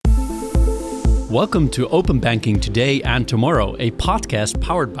Welcome to Open Banking Today and Tomorrow, a podcast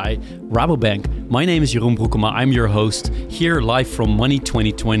powered by Rabobank. My name is Jeroen Broekema. I'm your host here live from Money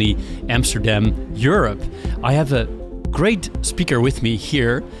 2020, Amsterdam, Europe. I have a great speaker with me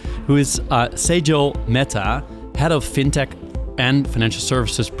here who is Sejal Mehta, head of Fintech and Financial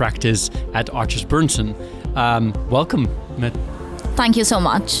Services practice at Odgers Berndston. Welcome, Mehta. Thank you so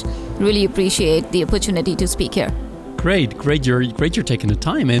much. Really appreciate the opportunity to speak here. Great. You're taking the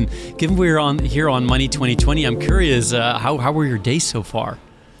time. And given we're here on Money 2020, I'm curious, how were your days so far?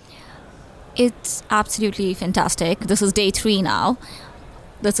 It's absolutely fantastic. This is day 3 now.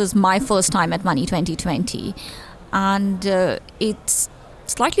 This is my first time at Money 2020. And it's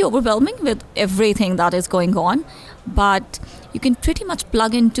slightly overwhelming with everything that is going on. But you can pretty much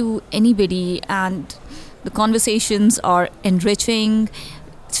plug into anybody and the conversations are enriching.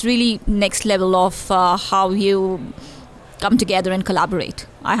 It's really next level of how you come together and collaborate.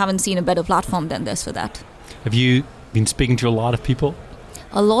 I haven't seen a better platform than this for that. Have you been speaking to a lot of people?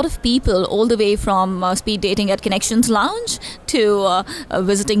 A lot of people, all the way from speed dating at Connections Lounge to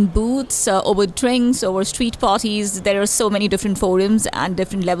visiting booths, over drinks, over street parties. There are so many different forums and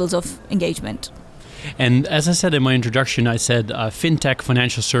different levels of engagement. And as I said in my introduction, I said Fintech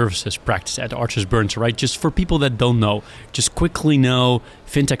Financial Services practice at Odgers Berndston, right? Just for people that don't know, just quickly know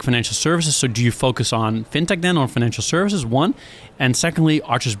Fintech Financial Services. So do you focus on Fintech then, or financial services, one? And secondly,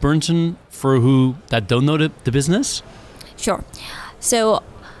 Odgers Berndston, for who that don't know the business? Sure. So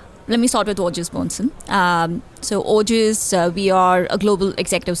let me start with Odgers Berndston. So Odgers, we are a global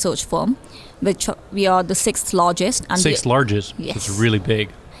executive search firm, which we are the 6th largest. And Sixth largest? Yes. It's really big.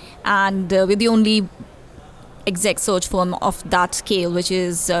 And we're the only exec search firm of that scale, which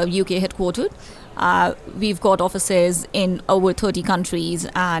is UK headquartered. We've got offices in over 30 countries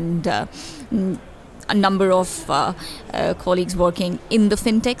and a number of colleagues working in the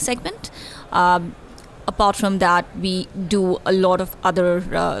fintech segment. Apart from that, we do a lot of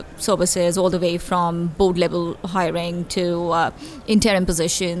other services, all the way from board level hiring to interim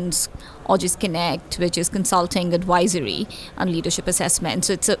positions, Odgers Connect, which is consulting, advisory, and leadership assessment.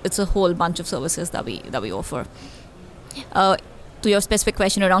 So it's a whole bunch of services that we offer. To your specific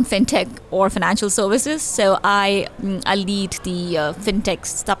question around fintech or financial services, so I lead the fintech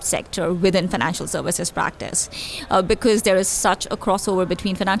subsector within financial services practice because there is such a crossover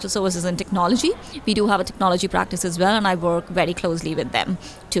between financial services and technology. We do have a technology practice as well, and I work very closely with them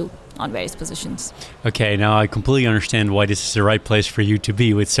too on various positions. Okay, now I completely understand why this is the right place for you to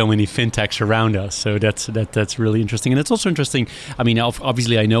be with so many fintechs around us. So that's really interesting. And it's also interesting, I mean,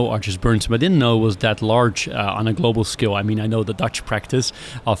 obviously I know Odgers Berndston, but I didn't know it was that large on a global scale. I mean, I know the Dutch practice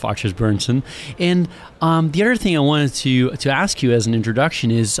of Odgers Berndston. And the other thing I wanted to ask you as an introduction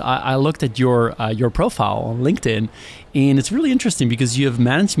is I looked at your profile on LinkedIn, and it's really interesting because you have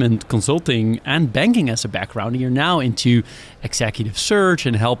management, consulting, and banking as a background. And you're now into executive search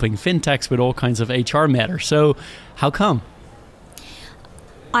and helping fintechs with all kinds of HR matters. So how come?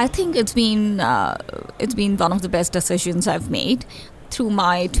 I think it's been one of the best decisions I've made. Through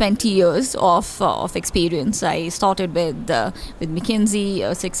my 20 years of experience, I started with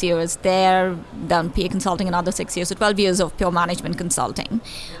McKinsey, 6 years there, done PA consulting another 6 years, so 12 years of pure management consulting.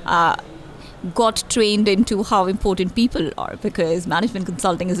 Got trained into how important people are, because management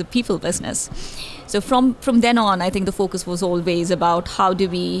consulting is a people business. So from then on, I think the focus was always about how do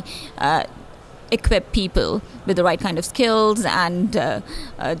we equip people with the right kind of skills and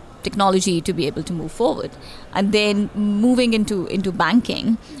technology to be able to move forward. And then moving into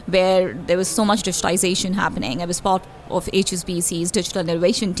banking, where there was so much digitization happening. I was part of HSBC's digital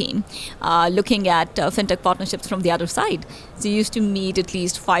innovation team, looking at fintech partnerships from the other side. So you used to meet at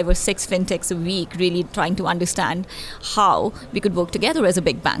least 5 or 6 fintechs a week, really trying to understand how we could work together as a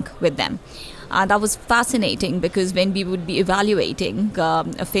big bank with them. And that was fascinating, because when we would be evaluating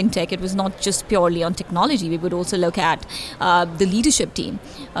a fintech, it was not just purely on technology. We would also look at the leadership team,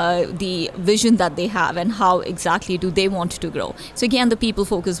 the vision that they have, and how exactly do they want to grow. So again, the people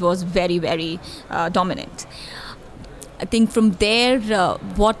focus was very, very dominant. I think from there,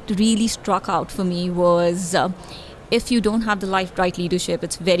 what really struck out for me was if you don't have the right leadership,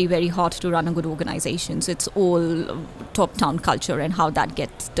 it's very, very hard to run a good organization. So it's all top-down culture and how that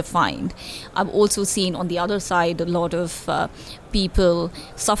gets defined. I've also seen on the other side a lot of people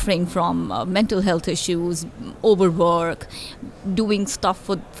suffering from mental health issues, overwork, doing stuff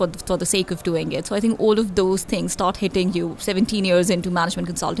for the sake of doing it. So I think all of those things start hitting you 17 years into management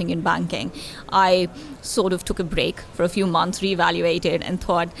consulting and banking. I sort of took a break for a few months, reevaluated, and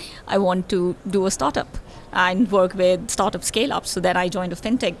thought I want to do a startup and work with startup scale-ups. So then I joined a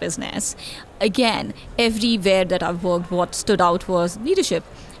fintech business. Again, everywhere that I've worked, what stood out was leadership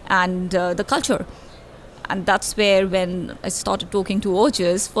and the culture. And that's where, when I started talking to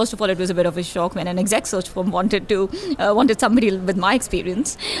Odgers, first of all, it was a bit of a shock when an exec search firm wanted somebody with my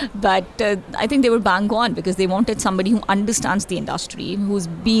experience. But I think they were bang on, because they wanted somebody who understands the industry, who's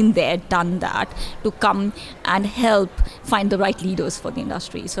been there, done that, to come and help find the right leaders for the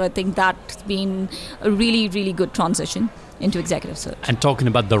industry. So I think that's been a really, really good transition into executive search. And talking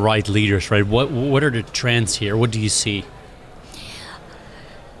about the right leaders, right? What are the trends here? What do you see?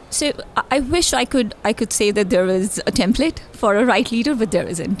 So I wish I could say that there is a template for a right leader, but there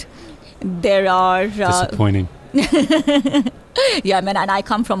isn't. There are disappointing. Yeah, I mean, and I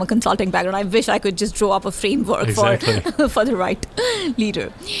come from a consulting background. I wish I could just draw up a framework for the right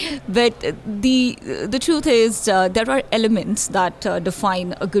leader. But the truth is, there are elements that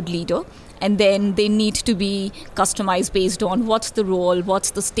define a good leader. And then they need to be customized based on what's the role,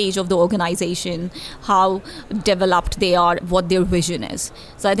 what's the stage of the organization, how developed they are, what their vision is.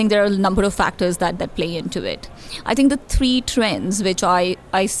 So I think there are a number of factors that play into it. I think the three trends which I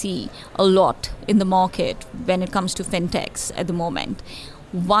see a lot in the market when it comes to fintechs at the moment.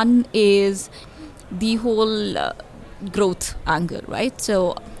 One is the whole growth angle, right?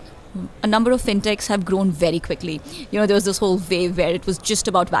 So a number of fintechs have grown very quickly. There was this whole wave where it was just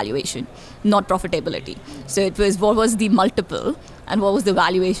about valuation, not profitability. So it was what was the multiple and what was the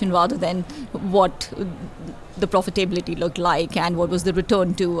valuation, rather than what the profitability looked like and what was the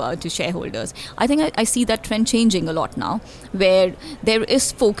return to shareholders. I think I see that trend changing a lot now, where there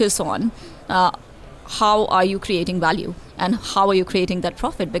is focus on how are you creating value and how are you creating that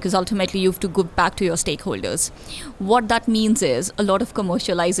profit, because ultimately you have to go back to your stakeholders. What that means is a lot of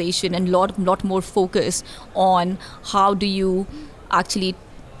commercialization and lot more focus on how do you actually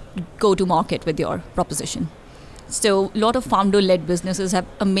go to market with your proposition. So a lot of founder-led businesses have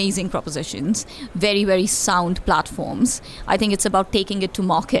amazing propositions, very, very sound platforms. I think it's about taking it to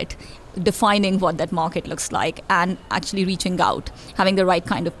market, defining what that market looks like, and actually reaching out, having the right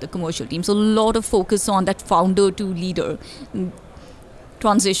kind of the commercial team. So a lot of focus on that founder to leader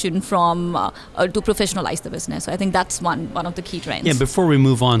transition from to professionalize the business. So I think that's one of the key trends. Yeah, before we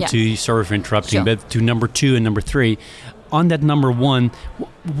move on to, sorry for interrupting, but to number 2 and number 3, on that number 1,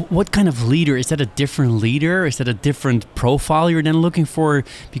 what kind of leader? Is that a different leader? Is that a different profile you're then looking for?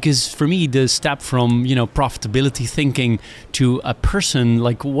 Because for me, the step from profitability thinking to a person,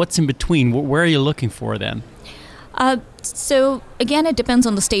 like what's in between? Where are you looking for then? So again, it depends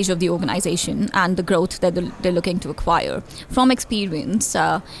on the stage of the organization and the growth that they're looking to acquire. From experience,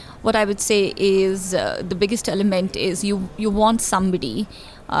 what I would say is the biggest element is you want somebody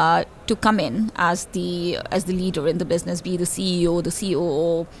to come in as the leader in the business, be the CEO, the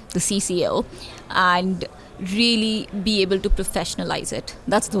COO, the CCO, and really be able to professionalize it.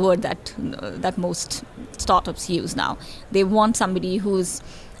 That's the word that most startups use now. They want somebody who's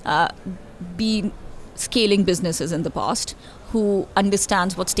been scaling businesses in the past, who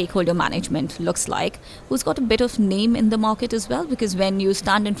understands what stakeholder management looks like, who's got a bit of name in the market as well, because when you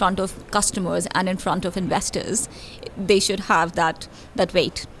stand in front of customers and in front of investors, they should have that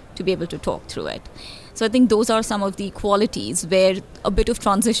weight to be able to talk through it. So I think those are some of the qualities where a bit of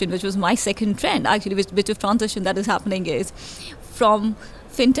transition, which was my second trend, actually, which bit of transition that is happening is from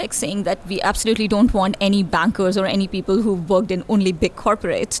fintech saying that we absolutely don't want any bankers or any people who've worked in only big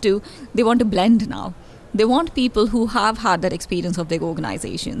corporates to, they want to blend now. They want people who have had that experience of big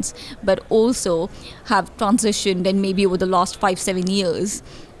organizations, but also have transitioned and maybe over the last 5-7 years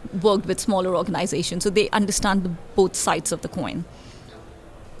worked with smaller organizations. So they understand both sides of the coin.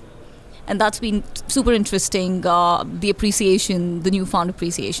 And that's been super interesting, the appreciation, the newfound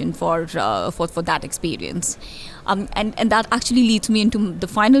appreciation for that experience. And that actually leads me into the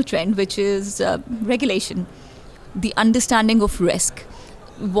final trend, which is regulation, the understanding of risk.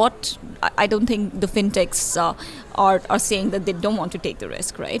 What I don't think the fintechs are saying that they don't want to take the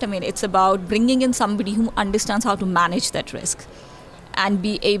risk, right? I mean, it's about bringing in somebody who understands how to manage that risk and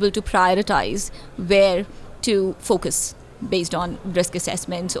be able to prioritize where to focus based on risk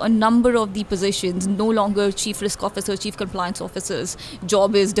assessment. So a number of the positions, no longer chief risk officer, chief compliance officer's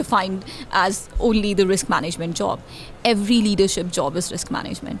job is defined as only the risk management job. Every leadership job is risk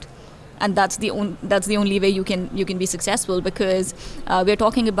management. And that's the only way you can be successful, because we're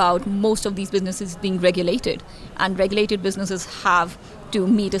talking about most of these businesses being regulated, and regulated businesses have to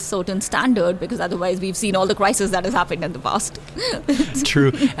meet a certain standard, because otherwise we've seen all the crises that has happened in the past.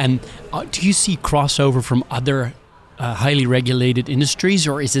 True. And do you see crossover from other highly regulated industries,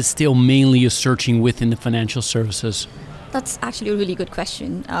 or is it still mainly you're searching within the financial services? That's actually a really good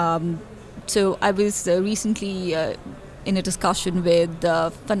question. So I was recently in a discussion with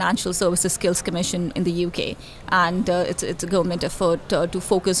the Financial Services Skills Commission in the UK, and it's a government effort to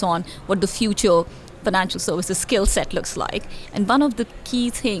focus on what the future financial services skill set looks like. And one of the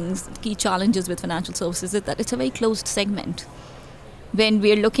key challenges with financial services is that it's a very closed segment. When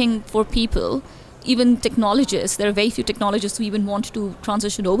we're looking for people, even technologists, there are very few technologists who even want to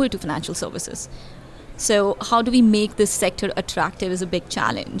transition over to financial services. So how do we make this sector attractive is a big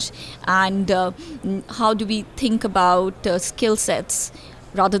challenge. And how do we think about skill sets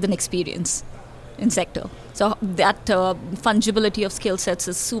rather than experience in sector? So that fungibility of skill sets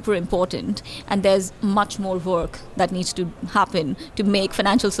is super important, and there's much more work that needs to happen to make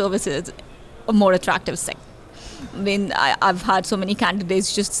financial services a more attractive sector. I mean, I've had so many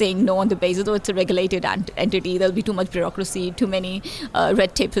candidates just saying no on the basis, oh, it's a regulated entity, there'll be too much bureaucracy, too many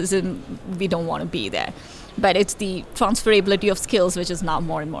red tapeism, we don't want to be there. But it's the transferability of skills which is now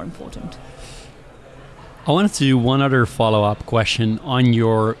more and more important. I wanted to do one other follow-up question on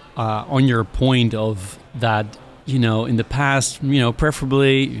your point of that, in the past,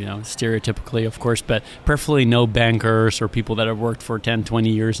 preferably, stereotypically, of course, but preferably no bankers or people that have worked for 10, 20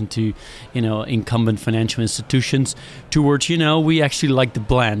 years into, incumbent financial institutions towards, we actually like the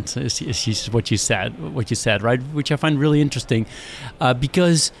blend, is what you said, right? Which I find really interesting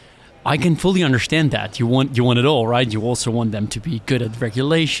because I can fully understand that. You want it all, right? You also want them to be good at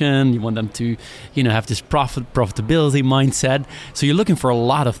regulation. You want them to, have this profitability mindset. So you're looking for a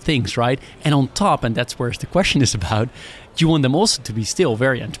lot of things, right? And on top, and that's where the question is about, you want them also to be still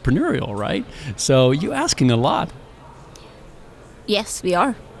very entrepreneurial, right? So you're asking a lot. Yes, we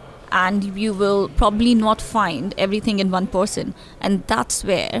are. And you will probably not find everything in one person. And that's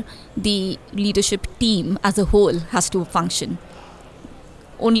where the leadership team as a whole has to function.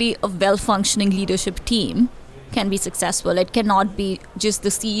 Only a well-functioning leadership team can be successful. It cannot be just the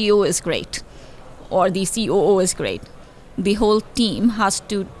CEO is great or the COO is great. The whole team has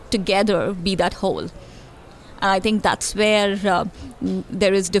to together be that whole. And I think that's where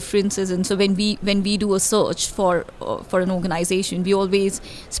there is differences. And so when we do a search for an organization, we always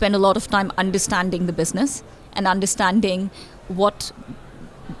spend a lot of time understanding the business and understanding what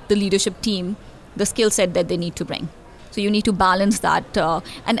the leadership team, the skill set that they need to bring. So you need to balance that.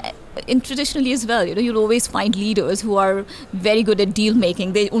 And traditionally as well, you'll always find leaders who are very good at deal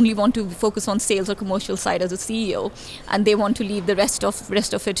making. They only want to focus on sales or commercial side as a CEO, and they want to leave the rest of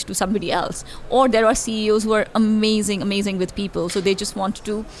it to somebody else. Or there are CEOs who are amazing with people. So they just want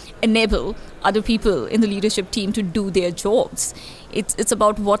to enable other people in the leadership team to do their jobs. It's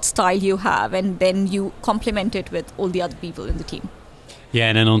about what style you have, and then you complement it with all the other people in the team. Yeah,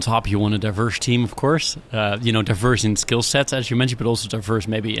 and then on top, you want a diverse team, of course. Diverse in skill sets, as you mentioned, but also diverse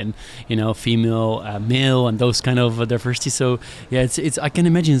maybe in, female, male, and those kind of diversity. So, yeah, it's. I can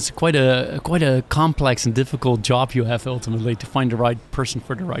imagine it's quite a complex and difficult job you have ultimately to find the right person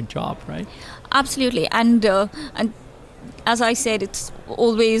for the right job, right? Absolutely, and as I said, it's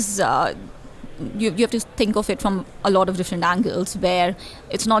always. You have to think of it from a lot of different angles, where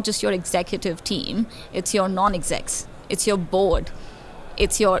it's not just your executive team, it's your non-execs, it's your board.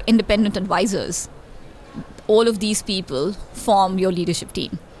 It's your independent advisors. All of these people form your leadership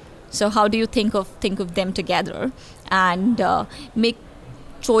team. So how do you think of them together and make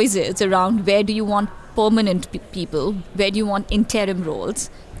choices around where do you want permanent people, where do you want interim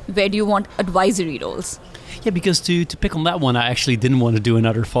roles, where do you want advisory roles? Yeah, because to pick on that one, I actually didn't want to do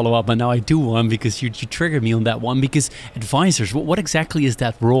another follow-up, but now I do one because you triggered me on that one. Because advisors, what exactly is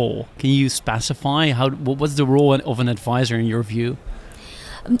that role? Can you specify what's the role of an advisor in your view?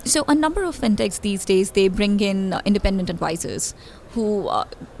 So a number of fintechs these days, they bring in independent advisors who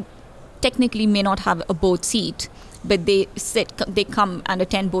technically may not have a board seat, but they come and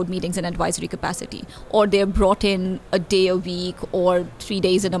attend board meetings in advisory capacity, or they're brought in a day a week or 3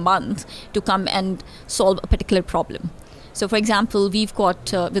 days in a month to come and solve a particular problem. So, for example, we've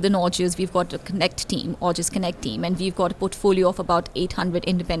got, within Odgers, we've got a Odgers Connect team, and we've got a portfolio of about 800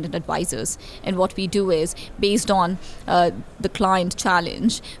 independent advisors. And what we do is, based on the client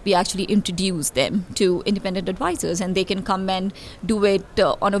challenge, we actually introduce them to independent advisors, and they can come and do it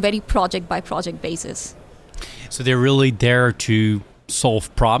on a very project-by-project basis. So they're really there to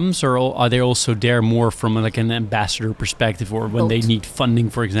solve problems, or are they also there more from like an ambassador perspective, or when Both. They need funding,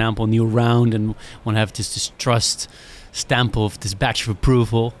 for example, a new round, and want to have this trust stamp of this batch of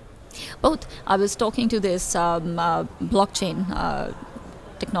approval? Both. I was talking to this blockchain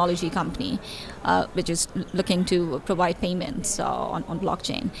technology company, which is looking to provide payments on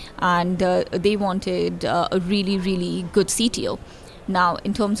blockchain, and they wanted a really, really good CTO. Now,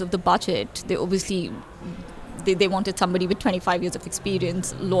 in terms of the budget, they wanted somebody with 25 years of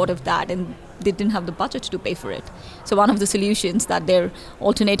experience, a lot of that, and they didn't have the budget to pay for it. So one of the solutions that they're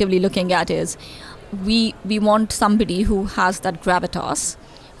alternatively looking at is we want somebody who has that gravitas,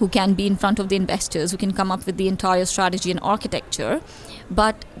 who can be in front of the investors, who can come up with the entire strategy and architecture,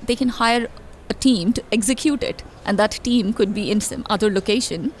 but they can hire a team to execute it. And that team could be in some other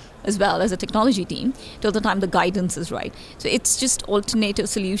location as well as a technology team till the time the guidance is right. So it's just alternative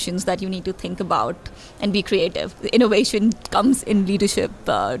solutions that you need to think about and be creative. The innovation comes in leadership,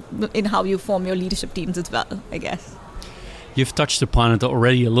 in how you form your leadership teams as well, I guess. You've touched upon it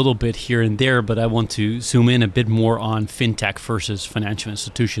already a little bit here and there, but I want to zoom in a bit more on fintech versus financial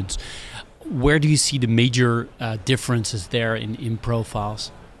institutions. Where do you see the major differences there in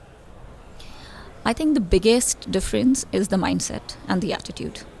profiles? I think the biggest difference is the mindset and the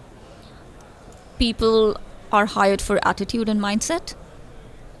attitude. People are hired for attitude and mindset.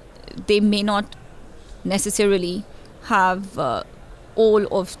 They may not necessarily have all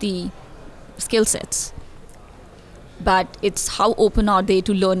of the skill sets, but it's how open are they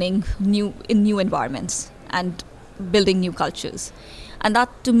to learning in new environments and building new cultures. And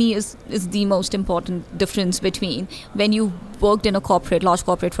that to me is the most important difference between when you worked in a large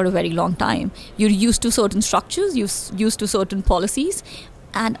corporate for a very long time. You're used to certain structures, you're used to certain policies,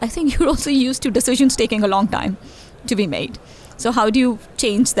 and I think you're also used to decisions taking a long time to be made. So how do you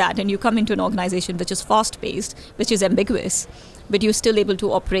change that? And you come into an organization which is fast-paced, which is ambiguous, but you're still able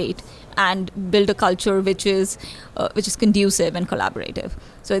to operate and build a culture which is conducive and collaborative.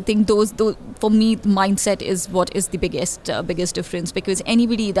 So I think those for me, mindset is what is the biggest difference, because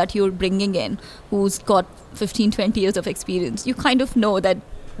anybody that you're bringing in who's got 15, 20 years of experience, you kind of know that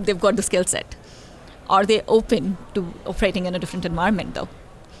they've got the skill set. Are they open to operating in a different environment though?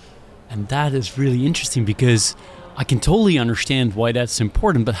 And that is really interesting, because I can totally understand why that's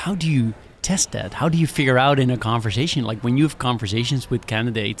important, but how do you test that? How do you figure out in a conversation, like when you have conversations with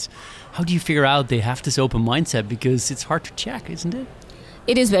candidates, how do you figure out they have this open mindset? Because it's hard to check, isn't it?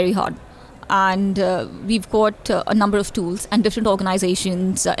 It is very hard. And we've got a number of tools, and different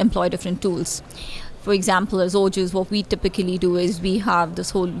organizations employ different tools. For example, as Odgers, what we typically do is we have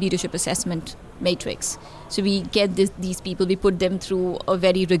this whole leadership assessment matrix. So we get these people, we put them through a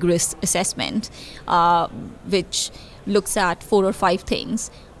very rigorous assessment, which looks at 4 or 5 things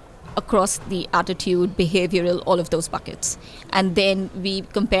across the attitude, behavioral, all of those buckets. And then we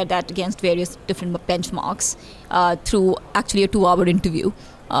compare that against various different benchmarks through actually a 2-hour interview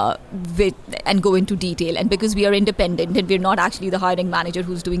and go into detail. And because we are independent and we're not actually the hiring manager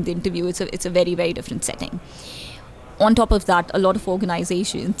who's doing the interview, it's a very, very different setting. On top of that, a lot of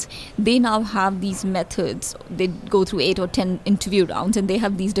organizations, they now have these methods. They go through 8 or 10 interview rounds, and they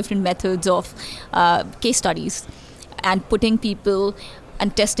have these different methods of case studies and putting people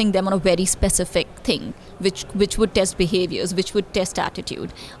and testing them on a very specific thing, which would test behaviors, which would test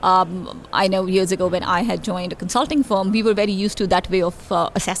attitude. I know years ago when I had joined a consulting firm, we were very used to that way of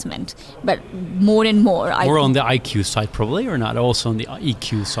assessment. But more and more... More on the IQ side probably, or not also on the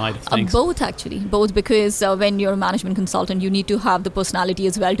EQ side of things? Both actually, both, because when you're a management consultant, you need to have the personality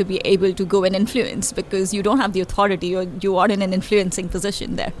as well to be able to go and influence, because you don't have the authority, you are in an influencing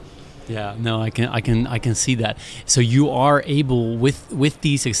position there. Yeah, no, I can see that. So you are able with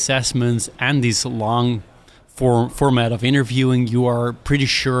these assessments and this long format of interviewing, you are pretty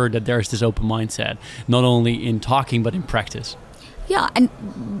sure that there's this open mindset, not only in talking but in practice. Yeah, and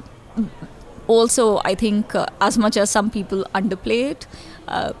also I think as much as some people underplay it,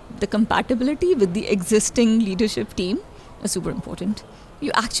 the compatibility with the existing leadership team is super important.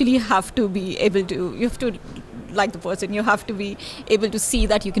 You actually have to be able to, you have to like the person, you have to be able to see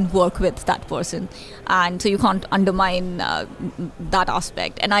that you can work with that person, and so you can't undermine that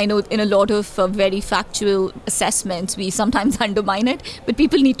aspect. And I know in a lot of very factual assessments we sometimes undermine it, but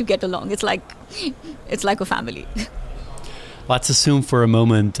people need to get along. It's like a family. Let's assume for a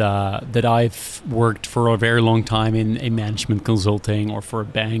moment that I've worked for a very long time in management consulting, or for a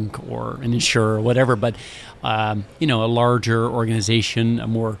bank or an insurer or whatever, but a larger organization, a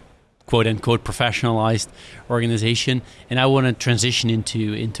more quote-unquote professionalized organization, and I want to transition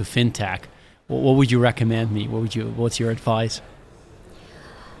into fintech. What would you recommend me? What's your advice?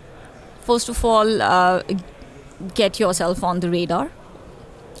 First of all, get yourself on the radar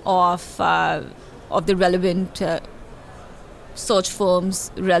of the relevant search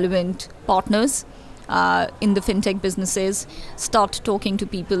firms, relevant partners in the fintech businesses. Start talking to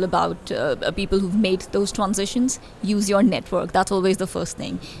people about people who've made those transitions. Use your network. That's always the first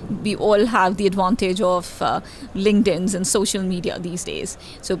thing. We all have the advantage of LinkedIn's and social media these days.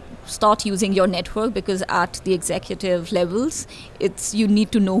 So start using your network, because at the executive levels, you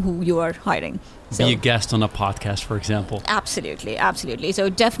need to know who you are hiring. So, be a guest on a podcast, for example. Absolutely. So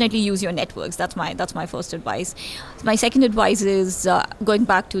definitely use your networks. That's my first advice. My second advice is going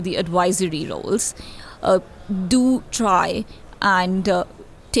back to the advisory roles. Do try and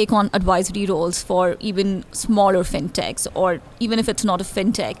take on advisory roles for even smaller fintechs, or even if it's not a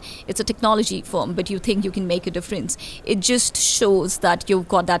fintech, it's a technology firm, but you think you can make a difference. It just shows that you've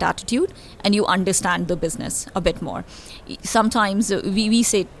got that attitude and you understand the business a bit more. Sometimes we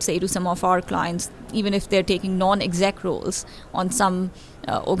say to some of our clients, even if they're taking non-exec roles on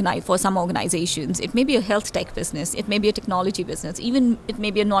for some organizations, it may be a health tech business, it may be a technology business, even it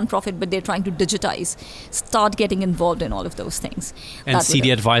may be a non-profit, but they're trying to digitize. Start getting involved in all of those things. And see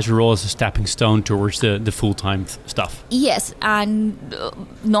the advisor role as a stepping stone towards the full-time stuff. Yes, and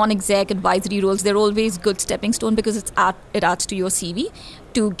non-exec advisory roles, they're always good stepping stone because it adds to your CV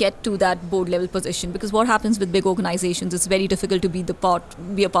to get to that board level position. Because what happens with big organizations, it's very difficult to be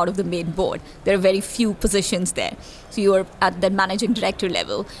a part of the main board. There are very few positions there. So you are at the managing director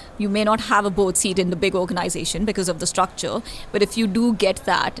level. You may not have a board seat in the big organization because of the structure, but if you do get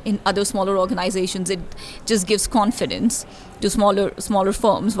that in other smaller organizations, it just gives confidence to smaller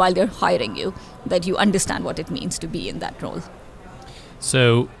firms while they're hiring you, that you understand what it means to be in that role.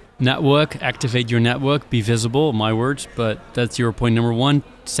 So network, activate your network, be visible, my words, but that's your point number one.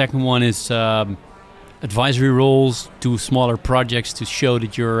 Second one is advisory roles, do smaller projects to show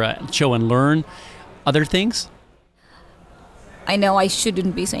that you're show and learn. Other things? I know I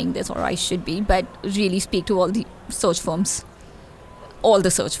shouldn't be saying this, or I should be, but really speak to all the search firms. All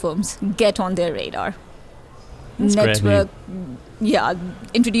the search firms. Get on their radar. That's network, great.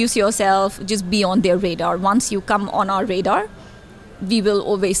 Introduce yourself, just be on their radar. Once you come on our radar, we will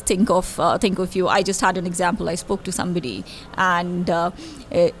always think of you. I just had an example. I spoke to somebody, and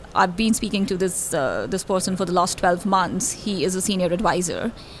I've been speaking to this person for the last 12 months. He is a senior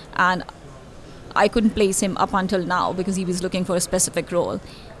advisor, and I couldn't place him up until now because he was looking for a specific role.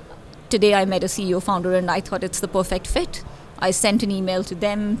 Today I met a CEO founder, and I thought it's the perfect fit. I sent an email to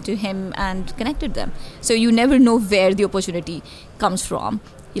him, and connected them. So you never know where the opportunity comes from.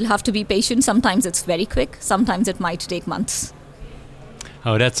 You'll have to be patient. Sometimes it's very quick. Sometimes it might take months.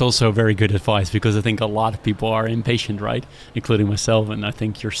 Oh, that's also very good advice, because I think a lot of people are impatient, right? Including myself, and I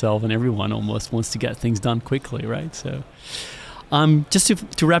think yourself, and everyone almost wants to get things done quickly, right? So just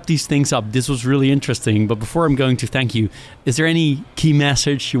to wrap these things up, this was really interesting. But before I'm going to thank you, is there any key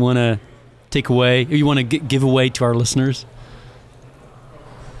message you want to take away, or you want to give away to our listeners?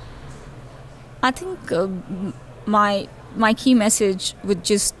 I think my key message would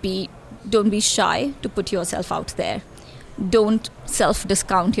just be, don't be shy to put yourself out there. Don't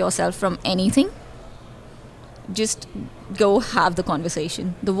self-discount yourself from anything. Just go have the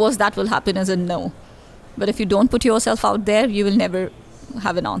conversation. The worst that will happen is a no. But if you don't put yourself out there, you will never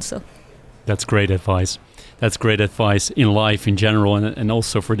have an answer. That's great advice. That's great advice in life in general, and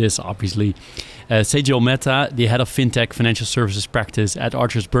also for this, obviously. Sejal Mehta, the head of Fintech Financial Services Practice at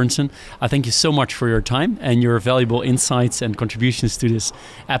Odgers Berndston, I thank you so much for your time and your valuable insights and contributions to this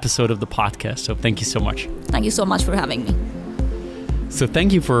episode of the podcast. So thank you so much. Thank you so much for having me. So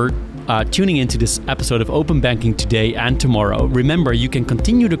thank you for tuning into this episode of Open Banking today and tomorrow. Remember, you can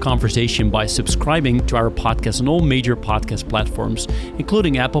continue the conversation by subscribing to our podcast on all major podcast platforms,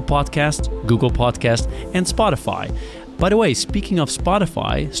 including Apple Podcasts, Google Podcasts, and Spotify. By the way, speaking of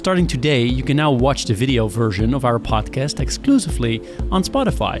Spotify, starting today, you can now watch the video version of our podcast exclusively on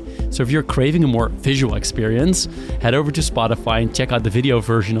Spotify. So if you're craving a more visual experience, head over to Spotify and check out the video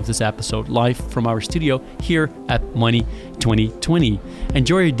version of this episode live from our studio here at Money 2020.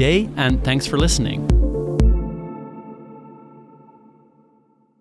 Enjoy your day, and thanks for listening.